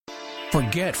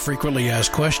Forget frequently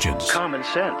asked questions. Common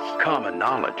sense, common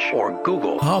knowledge, or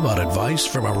Google. How about advice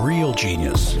from a real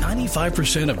genius?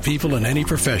 95% of people in any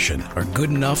profession are good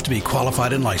enough to be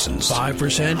qualified and licensed.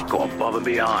 5% go above and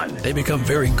beyond. They become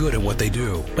very good at what they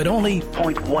do, but only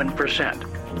 0.1%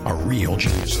 are real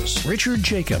geniuses. Richard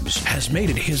Jacobs has made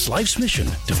it his life's mission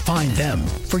to find them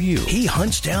for you. He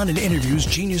hunts down and interviews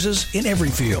geniuses in every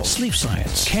field: sleep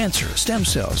science, cancer, stem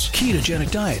cells,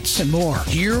 ketogenic diets, and more.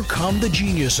 Here come the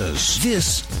geniuses.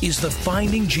 This is the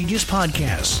Finding Genius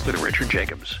Podcast with Richard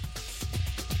Jacobs.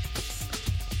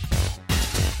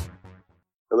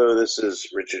 Hello, this is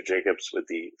Richard Jacobs with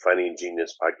the Finding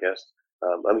Genius Podcast.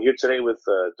 I'm here today with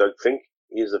Doug Fink.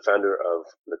 He is the founder of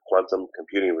the Quantum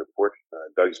Computing Report.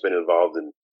 Doug's been involved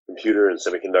in computer and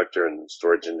semiconductor and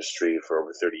storage industry for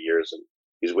over 30 years, and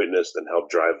he's witnessed and helped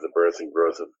drive the birth and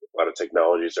growth of a lot of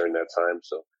technologies during that time.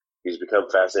 So he's become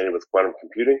fascinated with quantum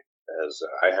computing, as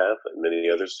I have and many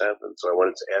others have. And so I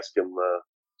wanted to ask him,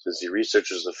 since he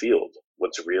researches the field,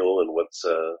 what's real and what's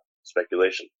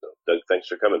speculation. So Doug, thanks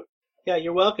for coming. Yeah,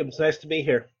 you're welcome. It's nice to be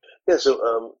here. Yeah,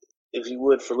 so if you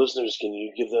would, for listeners, can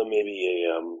you give them maybe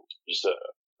just a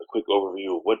quick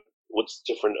overview of what's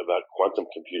different about quantum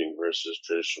computing versus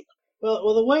traditional?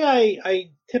 Well, the way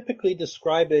I typically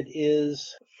describe it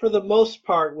is, for the most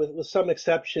part, with some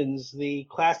exceptions, the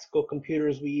classical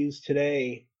computers we use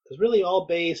today is really all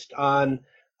based on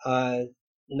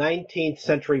 19th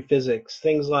century physics.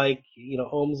 Things like,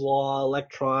 Ohm's law,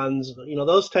 electrons,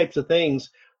 those types of things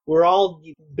were all,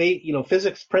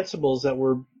 physics principles that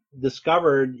were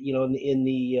discovered, in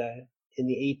the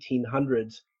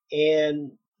 1800s.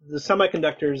 And the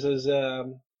semiconductors is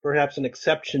perhaps an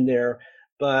exception there,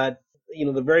 but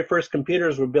the very first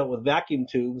computers were built with vacuum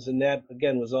tubes, and that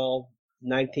again was all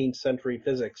 19th century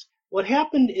physics. What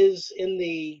happened is, in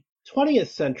the 20th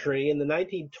century, in the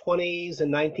 1920s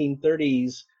and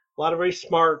 1930s, a lot of very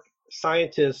smart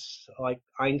scientists like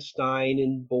Einstein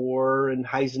and Bohr and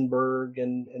Heisenberg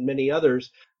and many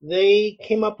others, they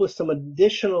came up with some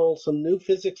new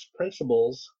physics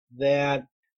principles that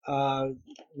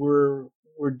were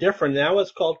different. That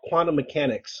was called quantum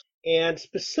mechanics. And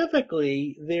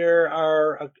specifically, there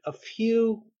are a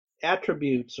few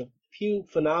attributes, a few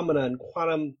phenomena in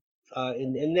quantum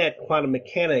in that quantum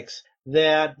mechanics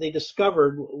that they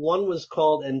discovered. One was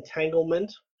called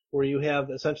entanglement, where you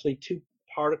have essentially two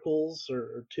particles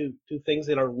or two things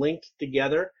that are linked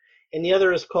together. And the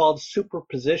other is called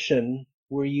superposition,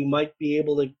 where you might be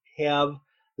able to have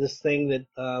this thing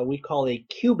that we call a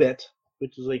qubit,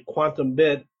 which is a quantum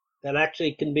bit that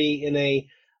actually can be in a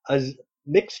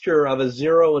mixture of a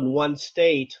 0 and 1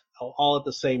 state all at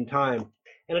the same time.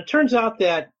 And it turns out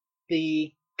that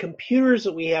the computers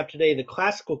that we have today, the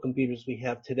classical computers we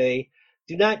have today,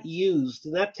 do not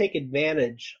take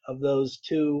advantage of those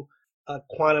two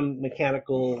quantum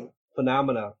mechanical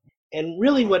phenomena. And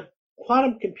really what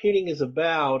quantum computing is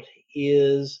about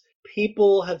is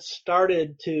people have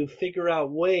started to figure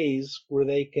out ways where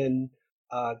they can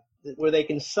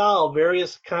solve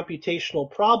various computational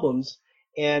problems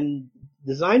and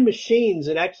design machines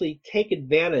that actually take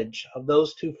advantage of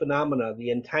those two phenomena, the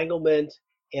entanglement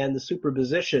and the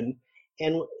superposition.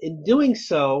 And in doing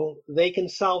so, they can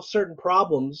solve certain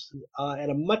problems at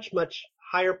a much, much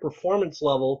higher performance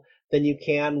level than you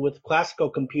can with classical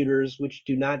computers, which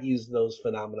do not use those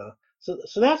phenomena. So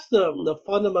that's the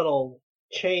fundamental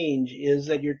change, is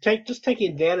that you're just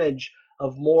taking advantage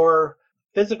of more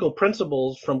physical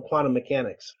principles from quantum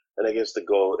mechanics. And I guess the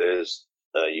goal is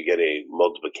you get a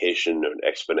multiplication or an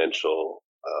exponential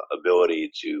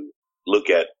ability to look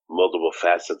at multiple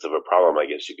facets of a problem, I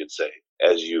guess you could say,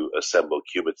 as you assemble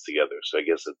qubits together. So I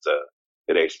guess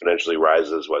it exponentially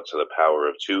rises, to the power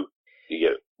of 2? You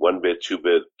get 1 bit, 2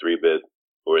 bit, 3 bit,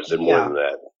 or is it more than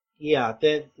that? Yeah,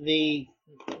 the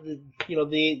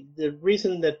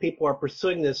reason that people are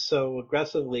pursuing this so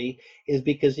aggressively is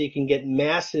because you can get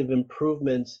massive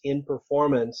improvements in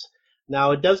performance.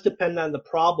 Now, it does depend on the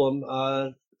problem.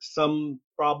 Some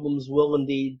problems will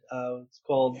indeed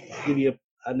give you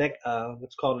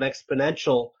what's called an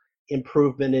exponential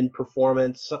improvement in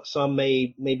performance. Some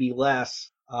may be less.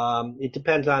 It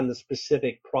depends on the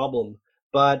specific problem.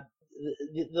 But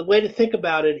the way to think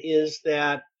about it is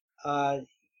that,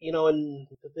 in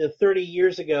 30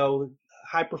 years ago,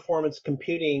 high performance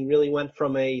computing really went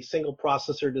from a single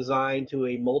processor design to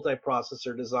a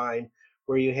multi-processor design,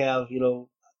 where you have,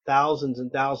 thousands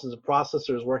and thousands of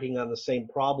processors working on the same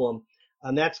problem.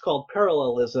 And that's called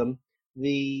parallelism.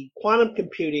 The quantum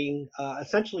computing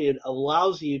essentially it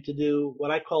allows you to do what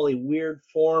I call a weird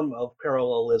form of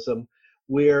parallelism,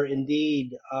 where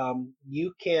indeed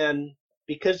you can,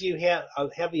 because you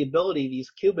have the ability, these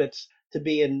qubits, to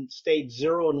be in state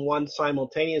 0 and 1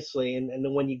 simultaneously. And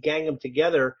then when you gang them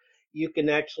together, you can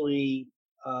actually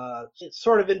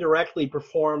sort of indirectly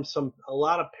perform a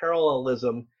lot of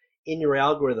parallelism in your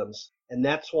algorithms. And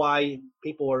that's why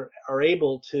people are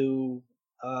able to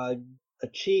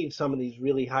achieve some of these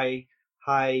really high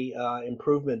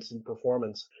improvements in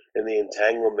performance. And the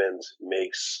entanglement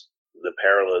makes the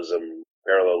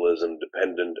parallelism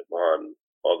dependent upon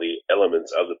all the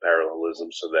elements of the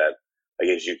parallelism, so that I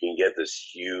guess you can get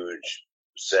this huge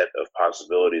set of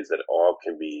possibilities that all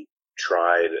can be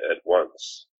tried at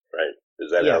once, right?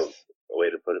 Is that Yes. a way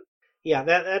to put it? Yeah,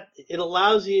 that it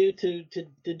allows you to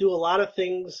do a lot of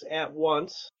things at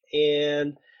once,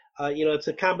 and it's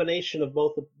a combination of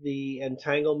both the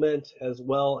entanglement as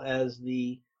well as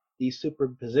the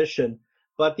superposition.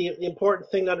 But the important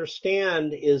thing to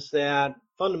understand is that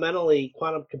fundamentally,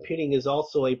 quantum computing is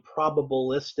also a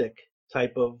probabilistic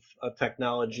type of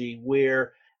technology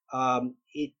where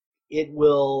it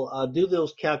will do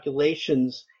those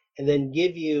calculations and then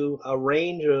give you a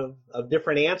range of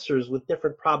different answers with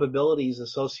different probabilities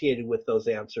associated with those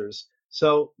answers.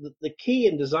 So the key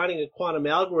in designing a quantum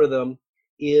algorithm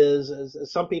is,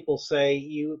 as some people say,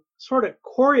 you sort of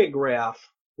choreograph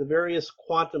the various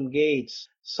quantum gates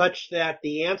such that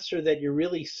the answer that you're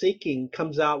really seeking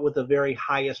comes out with the very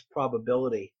highest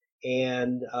probability.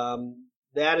 And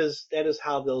that is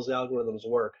how those algorithms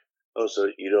work. Oh, so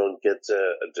you don't get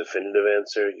a definitive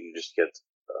answer, you just get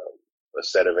a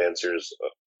set of answers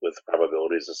with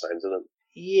probabilities assigned to them?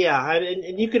 Yeah,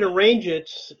 and you can arrange it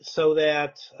so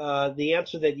that the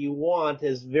answer that you want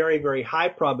is very, very high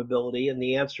probability, and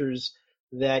the answers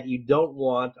that you don't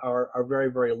want are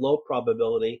very, very low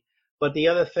probability. But the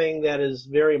other thing that is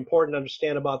very important to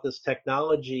understand about this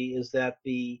technology is that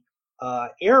the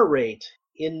error rate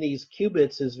in these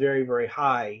qubits is very, very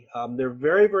high. They're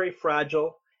very, very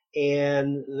fragile,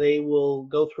 and they will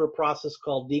go through a process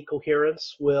called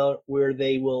decoherence, where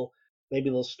maybe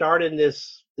they'll start in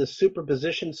this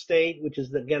superposition state, which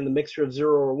is again the mixture of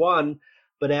 0 or 1,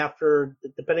 but after,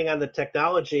 depending on the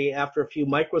technology, after a few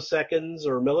microseconds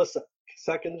or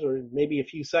milliseconds or maybe a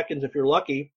few seconds if you're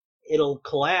lucky, it'll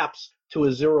collapse to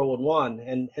a 0 and 1.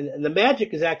 And the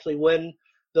magic is actually when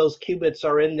those qubits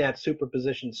are in that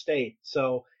superposition state.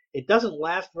 So it doesn't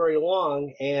last very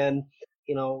long, and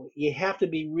you have to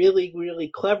be really, really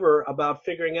clever about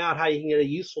figuring out how you can get a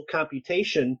useful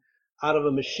computation out of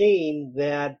a machine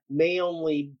that may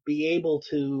only be able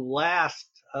to last,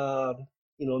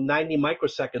 90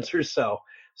 microseconds or so.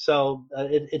 So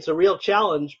it's a real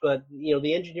challenge, but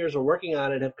the engineers are working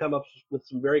on it, have come up with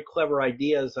some very clever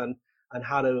ideas on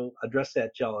how to address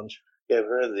that challenge. Yeah, I've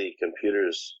heard the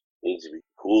computers need to be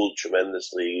cooled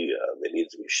tremendously. They need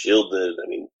to be shielded. I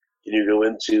mean, can you go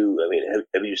into? I mean,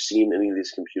 have you seen any of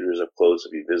these computers up close?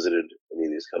 Have you visited any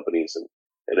of these companies?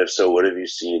 And if so, what have you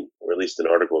seen? Or at least in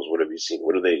articles, what have you seen?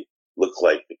 What do they look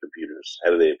like, the computers?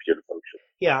 How do they appear to function?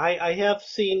 Yeah, I have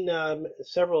seen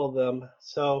several of them.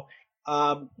 So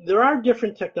there are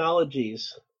different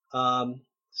technologies.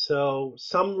 So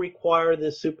some require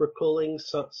this supercooling,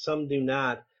 some do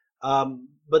not.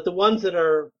 But the ones that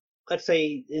are, let's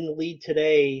say, in the lead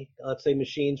today, let's say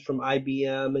machines from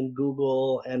IBM and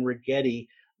Google and Rigetti,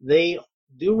 they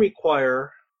do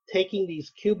require taking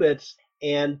these qubits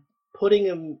and putting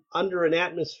them under an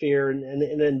atmosphere in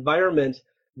an environment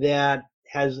that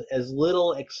has as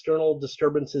little external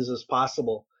disturbances as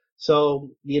possible.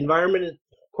 So the environment, of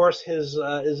course, is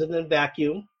in a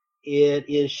vacuum. It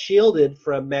is shielded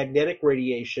from magnetic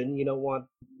radiation. You don't want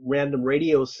random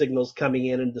radio signals coming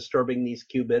in and disturbing these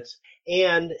qubits.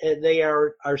 And they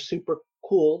are super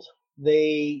cooled.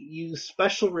 They use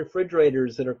special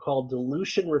refrigerators that are called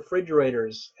dilution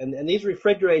refrigerators. And these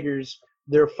refrigerators,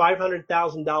 they're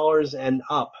 $500,000 and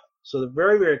up. So they're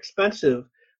very, very expensive,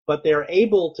 but they're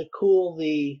able to cool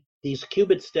these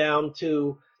qubits down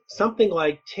to something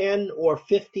like 10 or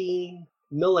 15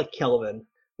 millikelvin,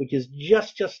 which is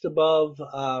just above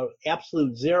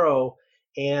absolute zero,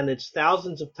 and it's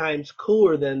thousands of times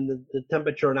cooler than the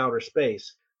temperature in outer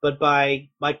space. But by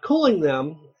cooling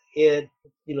them, it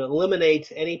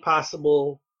eliminates any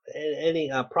possible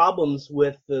problems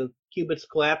with the qubits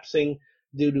collapsing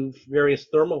due to various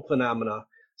thermal phenomena.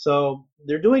 So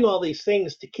they're doing all these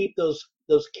things to keep those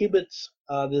qubits,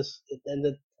 and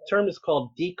the term is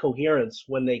called decoherence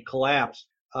when they collapse,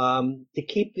 to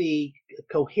keep the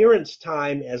coherence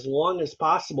time as long as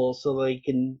possible so they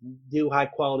can do high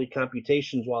quality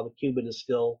computations while the qubit is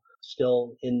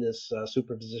still in this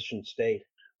superposition state.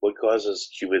 What causes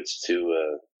qubits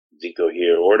to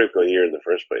decohere or to cohere in the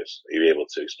first place? Are you able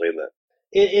to explain that?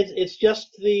 It's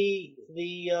just the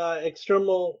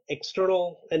external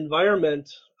environment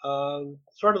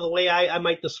sort of the way I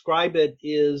might describe it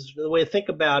is, the way to think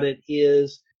about it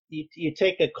is you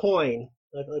take a coin.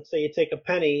 Let's say you take a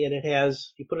penny and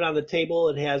you put it on the table,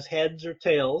 it has heads or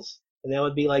tails, and that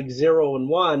would be like 0 and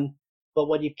 1. But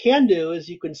what you can do is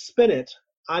you can spin it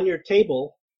on your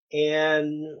table,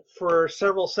 and for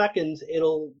several seconds,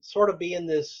 it'll sort of be in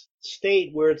this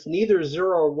state where it's neither 0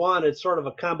 or 1. It's sort of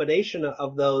a combination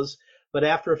of those. But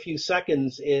after a few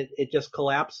seconds, it just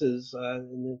collapses.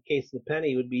 In the case of the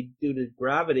penny, it would be due to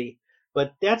gravity.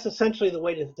 But that's essentially the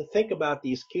way to think about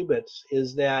these qubits,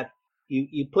 is that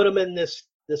you put them in this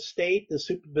state, the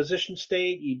superposition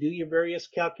state, you do your various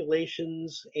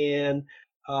calculations, and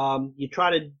you try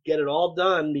to get it all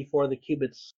done before the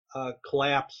qubits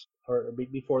collapse or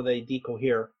before they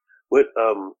decohere. What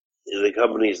the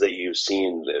companies that you've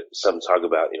seen, that some talk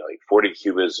about, like 40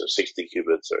 qubits or 60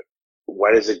 qubits, or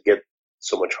why does it get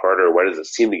so much harder? Why does it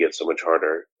seem to get so much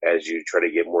harder as you try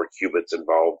to get more qubits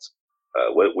involved?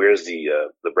 Where's the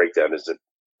breakdown? Is it,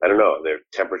 I don't know, are there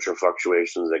temperature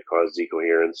fluctuations that cause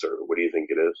decoherence, or what do you think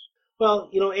it is? Well,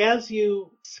 as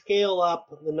you scale up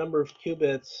the number of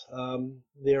qubits,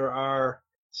 there are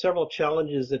several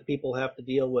challenges that people have to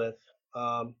deal with.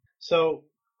 So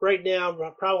right now,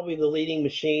 probably the leading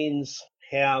machines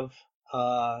have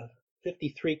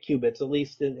 53 qubits, at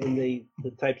least in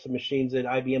the types of machines that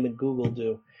IBM and Google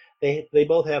do. They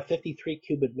both have 53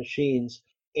 qubit machines.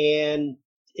 And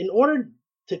in order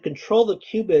to control the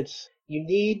qubits, you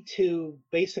need to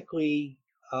basically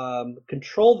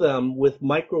control them with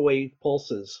microwave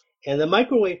pulses. And the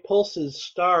microwave pulses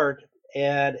start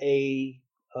at a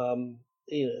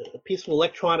piece of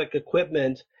electronic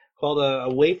equipment called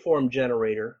a waveform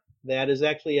generator that is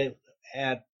actually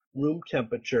at room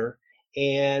temperature.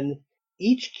 And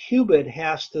each qubit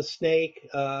has to snake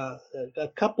a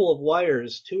couple of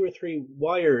wires, 2 or 3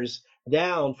 wires,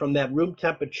 down from that room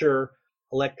temperature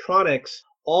electronics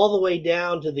all the way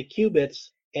down to the qubits.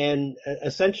 And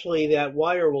essentially that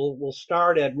wire will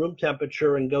start at room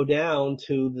temperature and go down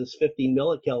to this 50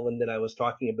 millikelvin that I was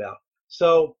talking about.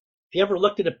 So if you ever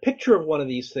looked at a picture of one of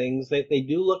these things, they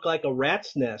do look like a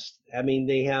rat's nest. I mean,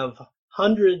 they have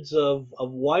hundreds of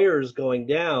wires going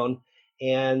down,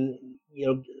 and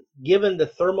given the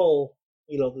thermal,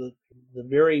 the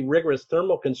very rigorous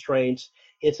thermal constraints,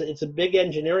 it's a big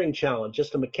engineering challenge,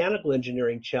 just a mechanical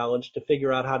engineering challenge to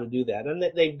figure out how to do that. And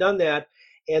they've done that,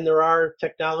 and there are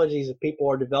technologies that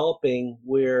people are developing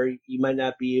where you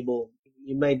might be able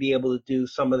to do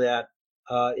some of that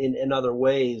in other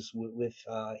ways with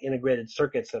integrated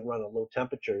circuits that run at low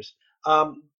temperatures.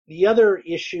 The other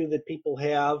issue that people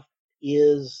have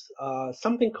is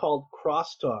something called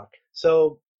crosstalk.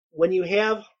 So when you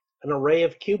have an array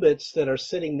of qubits that are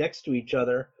sitting next to each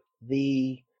other,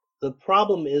 the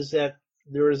problem is that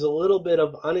there is a little bit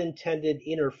of unintended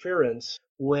interference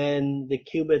when the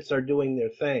qubits are doing their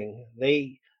thing.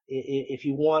 If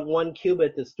you want one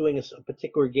qubit that's doing a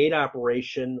particular gate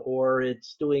operation, or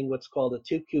it's doing what's called a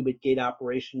 2-qubit gate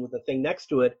operation with a thing next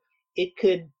to it, it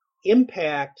could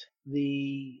impact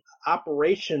the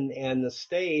operation and the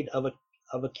state of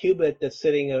a qubit that's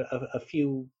sitting a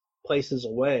few places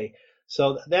away.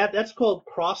 So that's called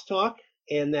crosstalk,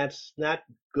 and that's not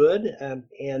good. And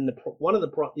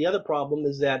the other problem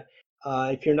is that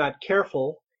if you're not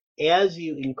careful, as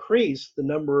you increase the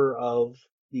number of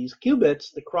these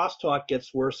qubits, the crosstalk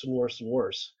gets worse and worse and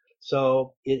worse.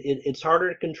 So it's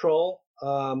harder to control.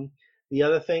 The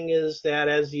other thing is that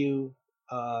as you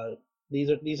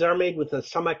these are made with a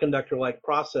semiconductor-like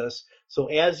process. So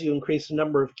as you increase the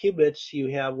number of qubits, you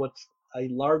have what's a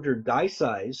larger die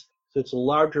size. So it's a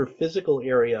larger physical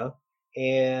area,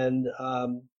 and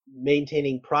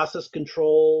maintaining process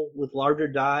control with larger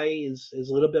die is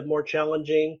a little bit more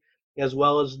challenging, as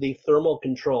well as the thermal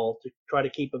control to try to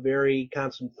keep a very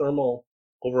constant thermal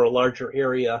over a larger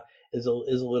area is a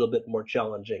little bit more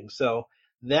challenging. So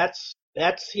that's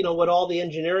what all the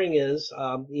engineering is.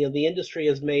 The industry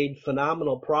has made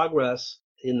phenomenal progress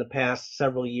in the past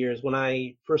several years. When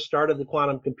I first started the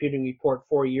Quantum Computing Report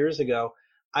 4 years ago,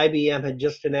 IBM had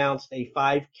just announced a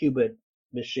 5-qubit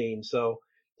machine. So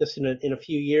just in a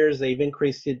few years, they've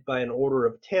increased it by an order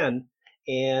of 10.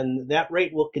 And that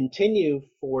rate will continue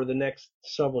for the next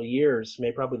several years,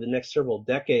 maybe probably the next several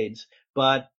decades.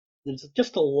 But there's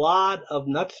just a lot of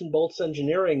nuts and bolts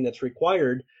engineering that's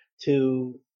required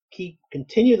to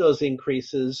continue those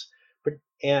increases.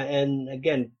 And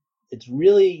again, it's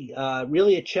really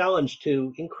a challenge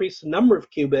to increase the number of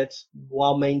qubits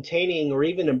while maintaining or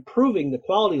even improving the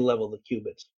quality level of the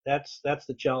qubits. That's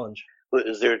the challenge. Well,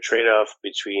 is there a trade-off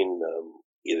between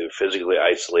either physically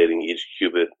isolating each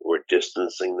qubit or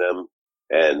distancing them?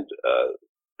 And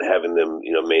having them,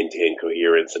 maintain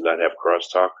coherence and not have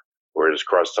crosstalk, or does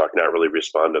crosstalk not really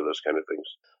respond to those kind of things?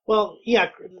 Well, yeah,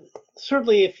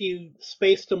 certainly if you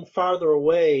spaced them farther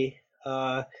away,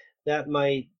 that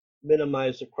might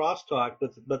minimize the crosstalk.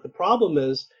 But the problem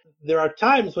is there are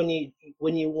times when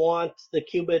you want the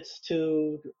qubits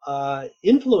to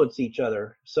influence each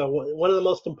other. So one of the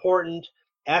most important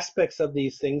aspects of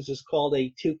these things is called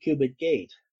a two-qubit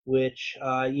gate, which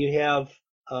you have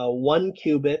one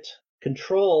qubit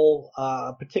control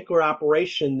a particular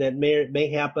operation that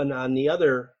may happen on the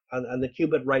other on the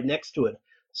qubit right next to it.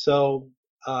 So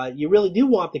you really do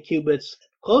want the qubits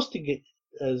close to get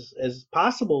as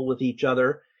possible with each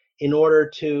other in order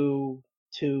to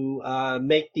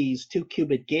make these two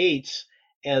qubit gates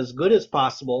as good as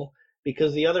possible.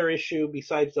 Because the other issue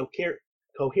besides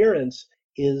coherence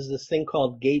is this thing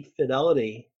called gate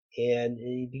fidelity. And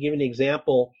to give an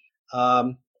example,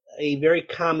 a very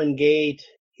common gate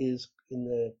is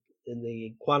in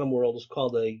the quantum world is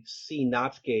called a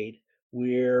C-naught gate,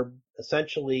 where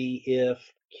essentially if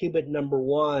qubit number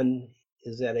 1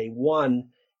 is at a 1,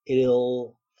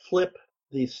 it'll flip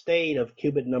the state of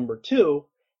qubit number 2,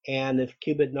 and if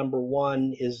qubit number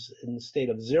 1 is in the state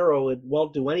of 0, it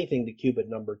won't do anything to qubit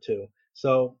number 2.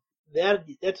 So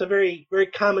that's a very, very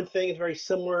common thing. It's very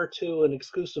similar to an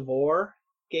exclusive OR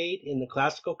gate in the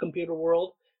classical computer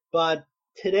world. But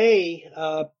today,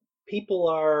 people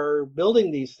are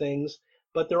building these things,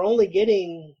 but they're only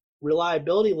getting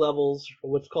reliability levels,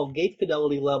 or what's called gate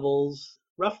fidelity levels,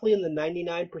 roughly in the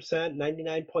 99%,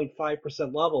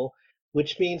 99.5% level,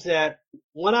 which means that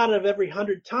 1 out of every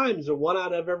 100 times or 1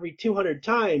 out of every 200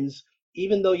 times,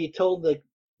 even though you told the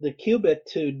qubit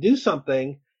to do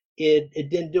something, it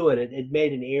didn't do it. It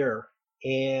made an error.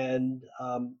 And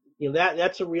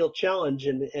that's a real challenge.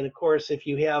 And of course, if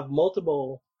you have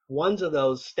multiple ones of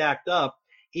those stacked up,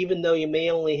 even though you may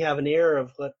only have an error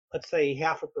of, let's say,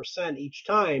 0.5% each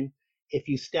time, if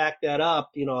you stack that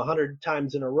up, 100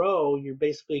 times in a row, you're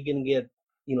basically going to get,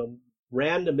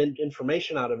 random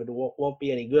information out of it. It won't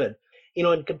be any good.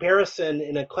 In comparison,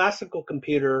 in a classical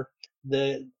computer,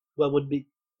 what would be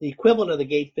the equivalent of the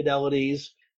gate fidelities,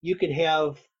 you could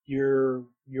have your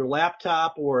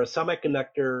laptop or a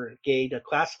semiconductor gate, a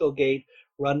classical gate,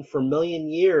 run for a million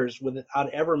years without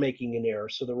ever making an error.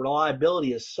 So the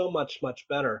reliability is so much, much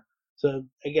better. So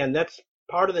again, that's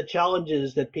part of the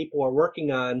challenges that people are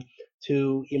working on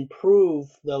to improve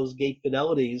those gate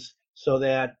fidelities so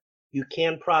that you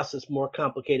can process more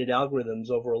complicated algorithms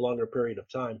over a longer period of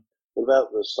time. What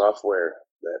about the software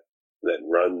that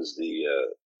runs the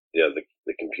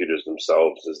computers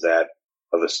themselves? Is that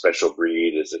of a special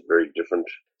breed? Is it very different?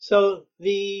 So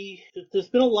there's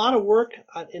been a lot of work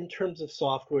in terms of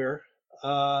software,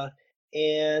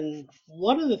 and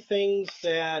one of the things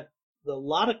that a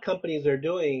lot of companies are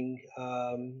doing,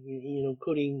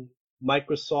 including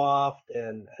Microsoft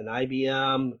and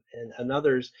IBM and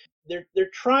others, they're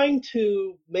trying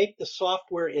to make the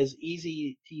software as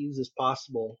easy to use as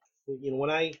possible. When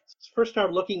I first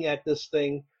started looking at this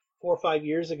thing 4 or 5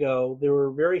 years ago, there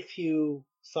were very few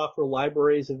software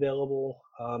libraries available.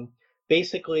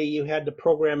 Basically, you had to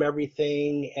program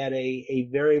everything at a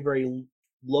very, very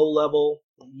low level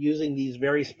using these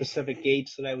very specific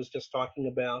gates that I was just talking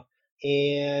about.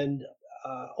 And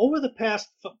over the past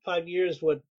 5 years,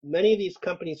 what many of these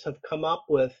companies have come up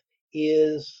with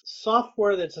is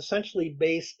software that's essentially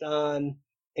based on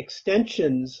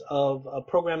extensions of a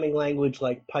programming language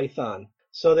like Python.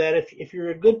 So that if you're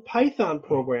a good Python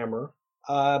programmer,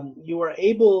 you are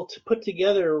able to put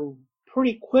together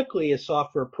pretty quickly a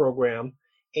software program,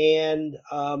 and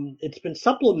it's been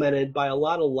supplemented by a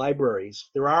lot of libraries.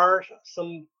 There are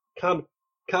some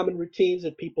common routines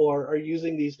that people are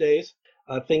using these days,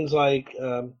 things like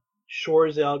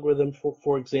Shor's algorithm,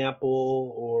 for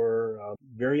example, or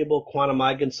variable quantum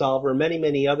eigensolver,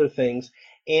 many other things,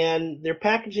 and they're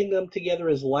packaging them together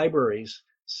as libraries.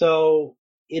 So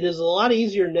it is a lot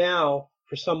easier now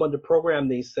for someone to program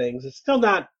these things. It's still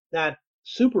not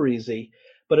super easy,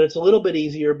 but it's a little bit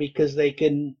easier because they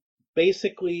can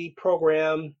basically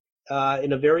program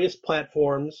in various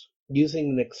platforms using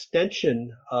an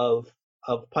extension of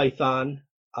Python,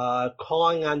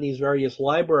 calling on these various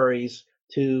libraries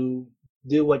to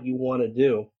do what you want to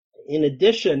do. In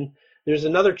addition, there's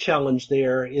another challenge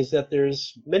there, is that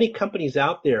there's many companies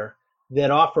out there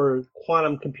that offer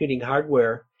quantum computing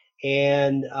hardware,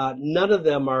 and none of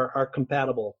them are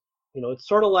compatible. It's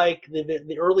sort of like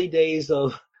the early days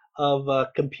of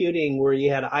computing, where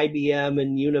you had IBM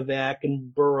and UNIVAC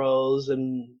and Burroughs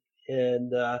and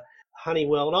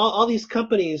Honeywell and all these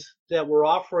companies that were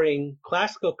offering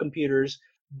classical computers,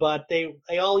 but they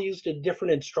all used a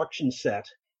different instruction set.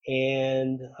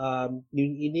 and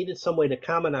you needed some way to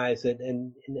commonize it.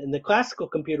 And in the classical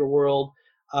computer world,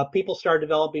 people started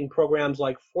developing programs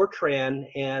like Fortran,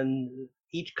 and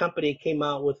each company came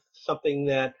out with something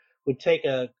that would take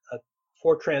a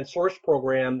Fortran source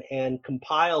program and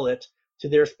compile it to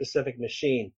their specific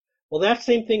machine. Well, that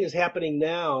same thing is happening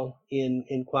now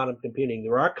in quantum computing.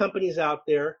 There are companies out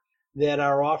there that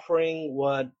are offering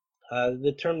what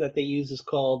the term that they use is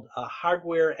called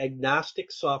hardware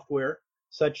agnostic software,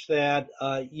 such that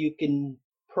you can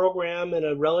program in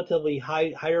a relatively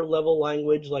higher level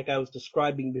language like I was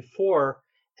describing before,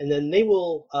 and then they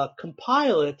will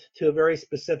compile it to a very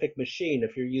specific machine.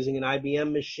 If you're using an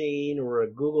IBM machine or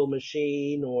a Google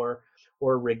machine or a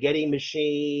Rigetti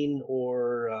machine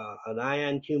or an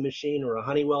IonQ machine or a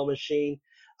Honeywell machine,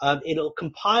 it'll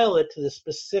compile it to the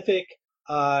specific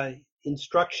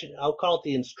instruction. I'll call it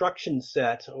the instruction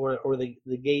set or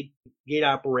the gate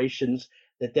operations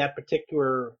that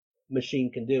particular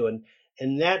machine can do,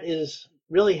 and that is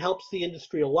really helps the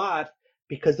industry a lot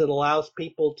because it allows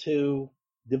people to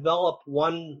develop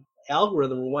one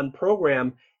algorithm or one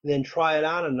program and then try it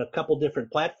out on a couple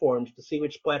different platforms to see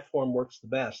which platform works the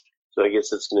best. So I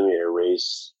guess it's going to be a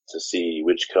race to see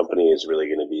which company is really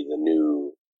going to be the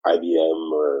new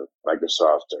IBM or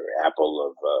Microsoft or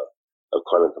Apple of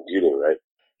quantum computing, right?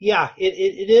 Yeah,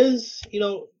 it is,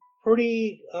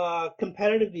 pretty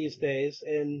competitive these days.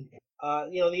 And,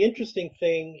 the interesting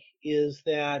thing is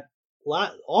that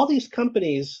all these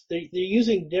companies, they're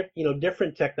using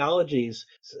different technologies,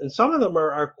 and some of them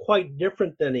are quite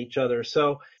different than each other.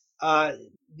 So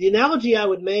the analogy I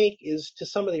would make is to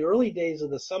some of the early days of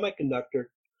the semiconductor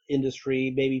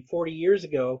industry, maybe 40 years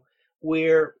ago,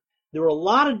 where there were a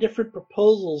lot of different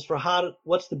proposals for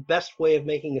what's the best way of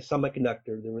making a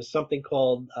semiconductor. There was something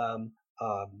called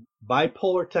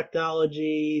bipolar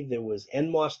technology, there was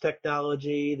NMOS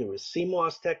technology, there was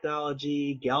CMOS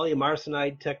technology, gallium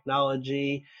arsenide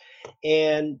technology,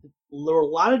 and there were a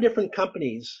lot of different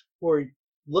companies who were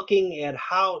looking at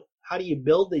how do you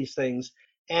build these things.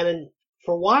 And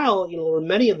for a while,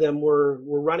 many of them were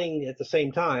running at the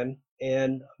same time,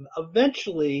 and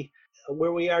eventually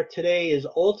where we are today is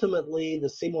ultimately the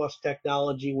CMOS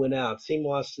technology went out.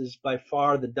 CMOS is by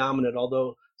far the dominant,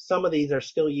 although some of these are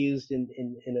still used in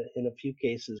a few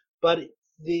cases. But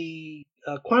the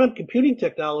quantum computing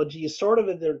technology is sort of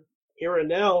in the era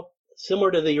now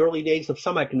similar to the early days of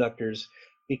semiconductors,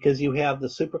 because you have the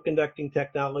superconducting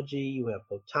technology, you have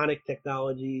photonic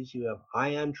technologies, you have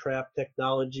ion trap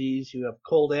technologies, you have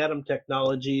cold atom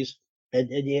technologies, and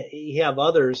you have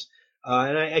others.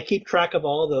 And I keep track of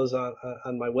all of those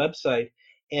on my website.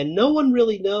 And no one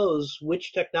really knows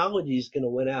which technology is going to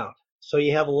win out. So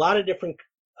you have a lot of different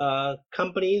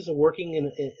companies working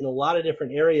in a lot of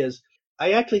different areas.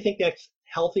 I actually think that's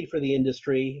healthy for the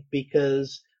industry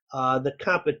because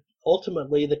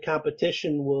ultimately the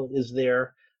competition is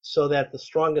there so that the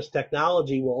strongest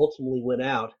technology will ultimately win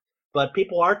out. But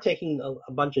people are taking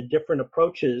a bunch of different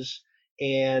approaches,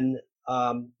 and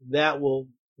that will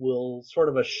sort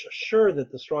of assure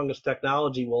that the strongest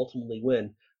technology will ultimately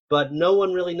win. But no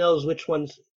one really knows which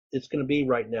ones it's going to be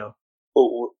right now.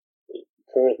 Well,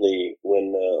 currently,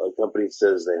 when a company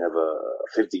says they have a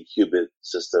 50 qubit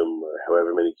system or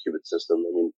however many qubit system,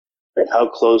 how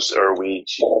close are we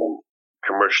to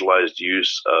commercialized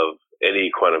use of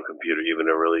any quantum computer, even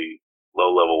a really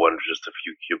low level one, just a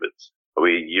few qubits? Are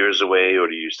we years away, or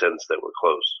do you sense that we're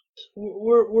close?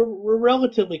 We're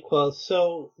relatively close.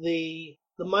 So the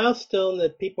milestone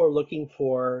that people are looking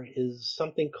for is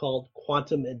something called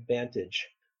quantum advantage,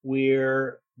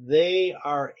 where they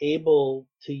are able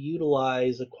to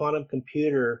utilize a quantum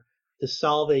computer to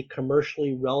solve a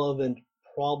commercially relevant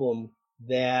problem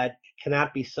that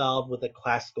cannot be solved with a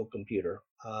classical computer.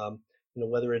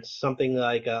 Whether it's something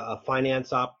like a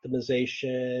finance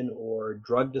optimization or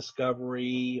drug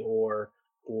discovery or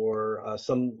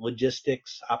some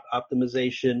logistics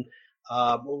optimization.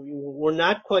 We're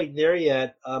not quite there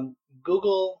yet.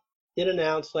 Google did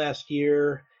announce last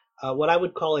year what I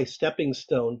would call a stepping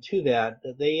stone to that.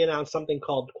 They announced something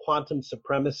called quantum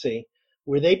supremacy,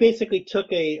 where they basically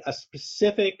took a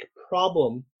specific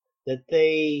problem that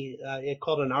they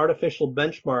called an artificial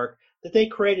benchmark that they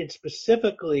created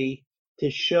specifically to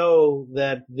show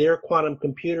that their quantum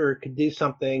computer could do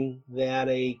something that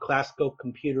a classical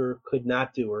computer could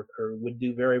not do or would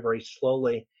do very, very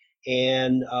slowly.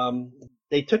 And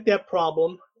they took that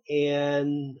problem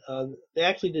and they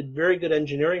actually did very good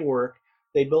engineering work.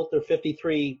 They built their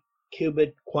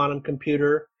 53-qubit quantum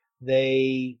computer.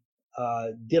 They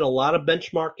did a lot of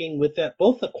benchmarking with that,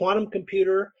 both the quantum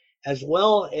computer as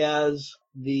well as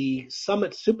the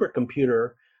Summit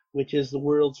supercomputer, which is the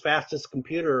world's fastest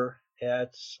computer.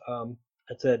 It's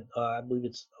at I believe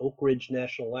it's Oak Ridge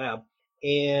National Lab,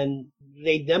 and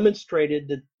they demonstrated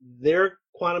that their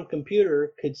quantum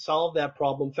computer could solve that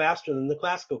problem faster than the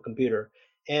classical computer.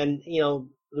 And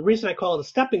the reason I call it a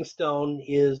stepping stone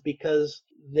is because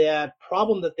that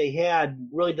problem that they had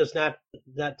really does not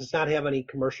have any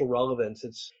commercial relevance.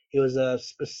 It was a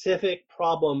specific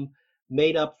problem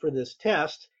made up for this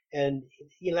test, and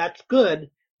that's good.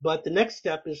 But the next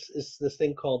step is this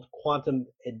thing called quantum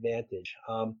advantage.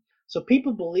 So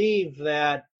people believe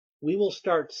that we will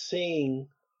start seeing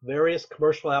various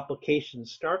commercial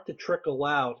applications start to trickle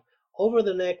out over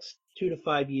the next 2 to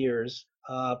 5 years,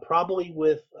 probably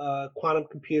with quantum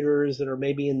computers that are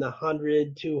maybe in the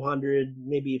 100, 200,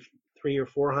 maybe 300 or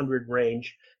 400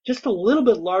 range, just a little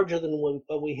bit larger than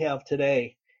what we have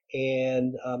today.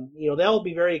 And that will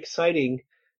be very exciting,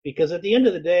 because at the end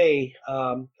of the day,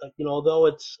 although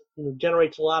it's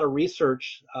generates a lot of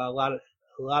research, a lot of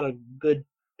good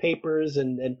papers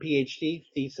and PhD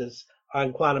thesis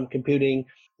on quantum computing,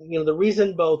 the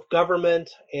reason both government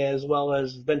as well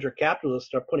as venture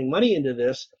capitalists are putting money into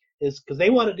this is because they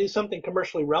want to do something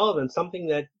commercially relevant, something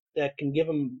that can give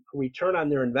them a return on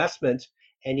their investment.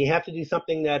 And you have to do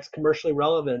something that's commercially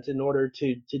relevant in order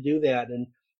to do that. And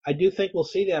I do think we'll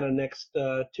see that in the next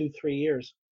 2-3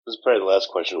 years. This is probably the last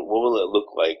question. What will it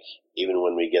look like even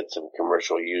when we get some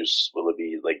commercial use? Will it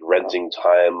be like renting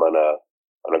time on a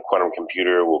quantum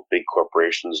computer? Will big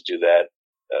corporations do that?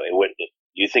 Do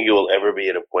you think it will ever be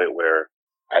at a point where,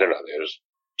 I don't know, there's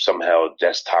somehow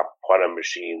desktop quantum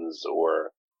machines,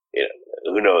 or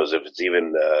who knows if it's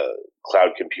even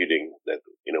cloud computing that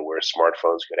where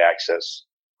smartphones could access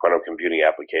quantum computing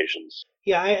applications?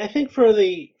 Yeah, I think for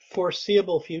the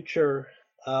foreseeable future,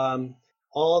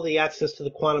 all the access to the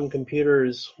quantum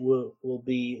computers will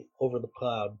be over the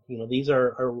cloud. These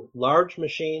are large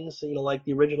machines, like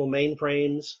the original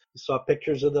mainframes. You saw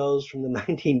pictures of those from the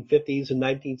 1950s and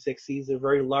 1960s. They're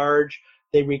very large.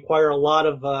 They require a lot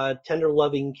of tender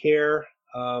loving care.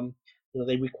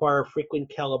 They require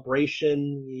frequent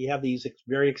calibration. You have these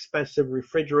very expensive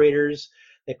refrigerators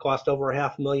that cost over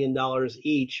 $500,000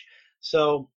 each.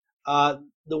 So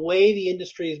the way the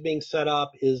industry is being set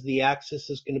up is the access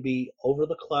is going to be over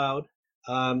the cloud.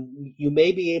 You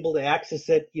may be able to access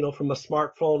it, from a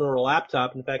smartphone or a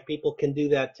laptop. In fact, people can do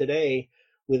that today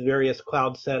with various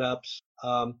cloud setups.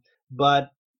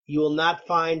 But you will not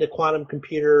find a quantum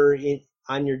computer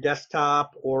on your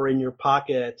desktop or in your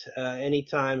pocket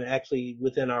anytime actually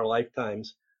within our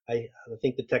lifetimes. I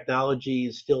think the technology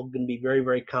is still going to be very,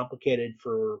 very complicated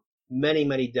for many,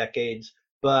 many decades.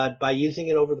 But by using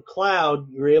it over the cloud,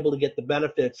 you're able to get the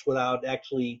benefits without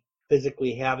actually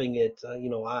physically having it,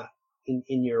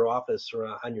 in your office or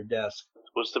on your desk.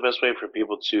 What's the best way for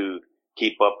people to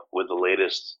keep up with the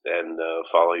latest and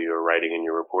follow your writing and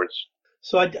your reports?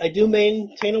 So I do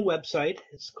maintain a website.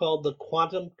 It's called the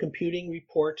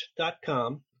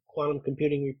quantumcomputingreport.com. Quantum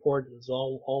Computing Report is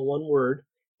all one word.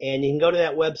 And you can go to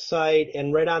that website,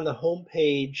 and right on the home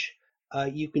page,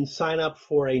 you can sign up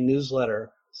for a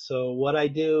newsletter. So what I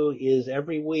do is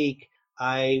every week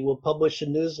I will publish a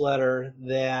newsletter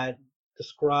that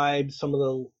describes some of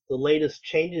the latest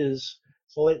changes,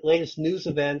 the latest news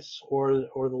events, or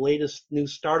the latest new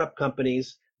startup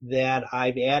companies that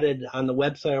I've added on the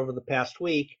website over the past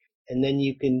week. And then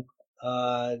you can,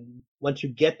 once you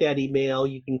get that email,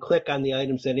 you can click on the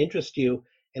items that interest you,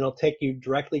 and it'll take you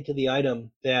directly to the item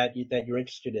that you're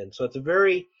interested in. So it's a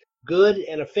very good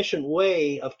and efficient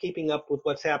way of keeping up with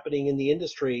what's happening in the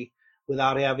industry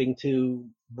without having to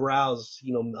browse,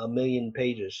 a million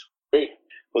pages. Great.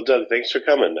 Well, Doug, thanks for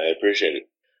coming. I appreciate it.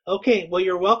 Okay. Well,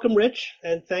 you're welcome, Rich,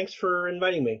 and thanks for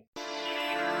inviting me.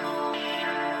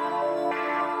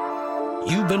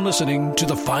 You've been listening to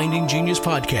the Finding Genius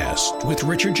podcast with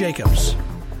Richard Jacobs.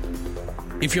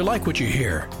 If you like what you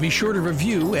hear, be sure to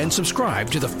review and subscribe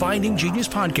to the Finding Genius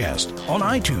podcast on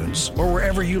iTunes or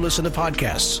wherever you listen to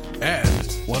podcasts.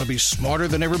 And want to be smarter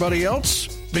than everybody else?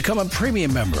 Become a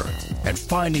premium member at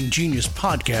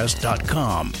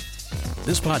findinggeniuspodcast.com.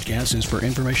 This podcast is for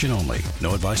information only.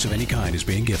 No advice of any kind is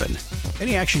being given.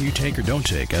 Any action you take or don't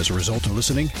take as a result of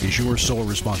listening is your sole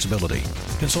responsibility.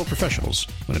 Consult professionals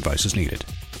when advice is needed.